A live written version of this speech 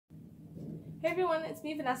Hey everyone, it's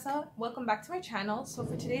me Vanessa. Welcome back to my channel. So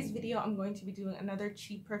for today's video, I'm going to be doing another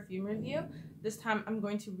cheap perfume review. This time I'm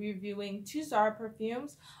going to be reviewing two Zara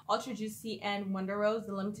perfumes, Ultra Juicy and Wonder Rose,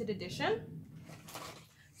 the limited edition.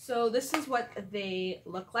 So this is what they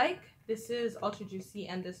look like. This is Ultra Juicy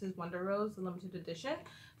and this is Wonder Rose, the limited edition.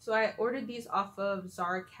 So I ordered these off of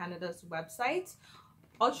Zara Canada's website.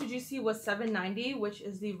 Ultra Juicy was $7.90, which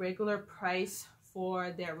is the regular price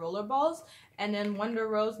for their roller balls, and then Wonder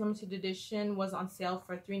Rose limited edition was on sale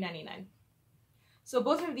for $3.99. So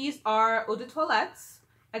both of these are eau de toilettes.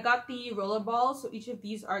 I got the roller balls, so each of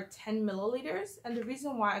these are 10 milliliters, and the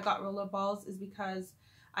reason why I got roller balls is because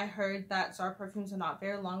I heard that Zara perfumes are not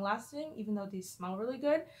very long lasting, even though they smell really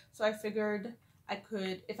good. So I figured I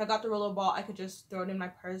could, if I got the roller ball, I could just throw it in my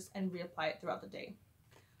purse and reapply it throughout the day.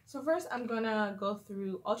 So first I'm gonna go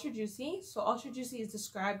through Ultra Juicy. So Ultra Juicy is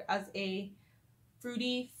described as a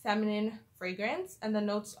fruity feminine fragrance, and the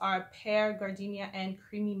notes are pear, gardenia, and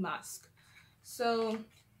creamy musk. So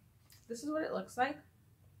this is what it looks like,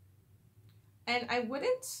 and I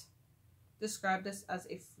wouldn't describe this as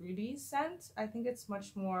a fruity scent. I think it's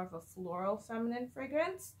much more of a floral feminine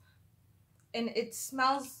fragrance, and it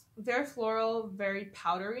smells very floral, very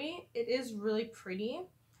powdery. It is really pretty.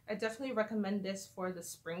 I definitely recommend this for the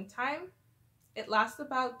springtime. It lasts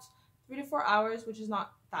about 3 to 4 hours, which is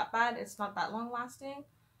not that bad. It's not that long lasting,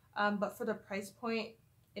 but for the price point,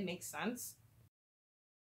 it makes sense.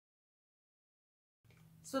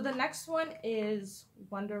 So the next one is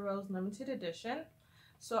Wonder Rose limited edition.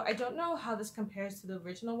 So I don't know how this compares to the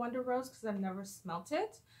original Wonder Rose because I've never smelt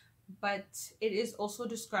it, but it is also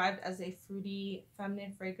described as a fruity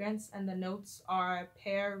feminine fragrance, and the notes are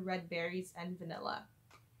pear, red berries, and vanilla.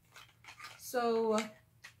 So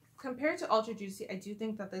compared to Ultra Juicy, I do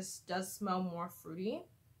think that this does smell more fruity,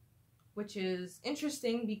 which is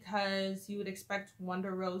interesting because you would expect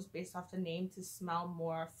Wonder Rose, based off the name, to smell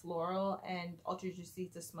more floral and Ultra Juicy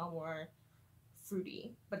to smell more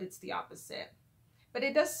fruity, but it's the opposite. But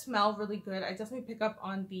it does smell really good. I definitely pick up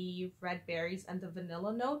on the red berries and the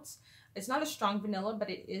vanilla notes. It's not a strong vanilla, but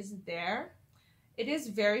it is there. It is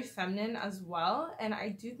very feminine as well, and I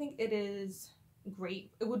do think it is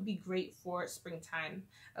great. It would be great for springtime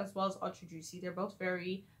as well as Ultra Juicy. They're both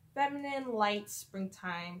very feminine, light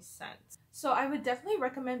springtime scents. So I would definitely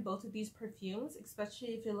recommend both of these perfumes, especially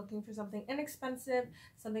if you're looking for something inexpensive,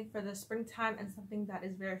 something for the springtime, and something that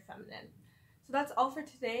is very feminine. So that's all for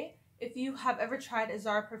today. If you have ever tried a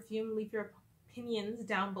Zara perfume, leave your opinions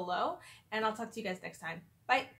down below, and I'll talk to you guys next time. Bye!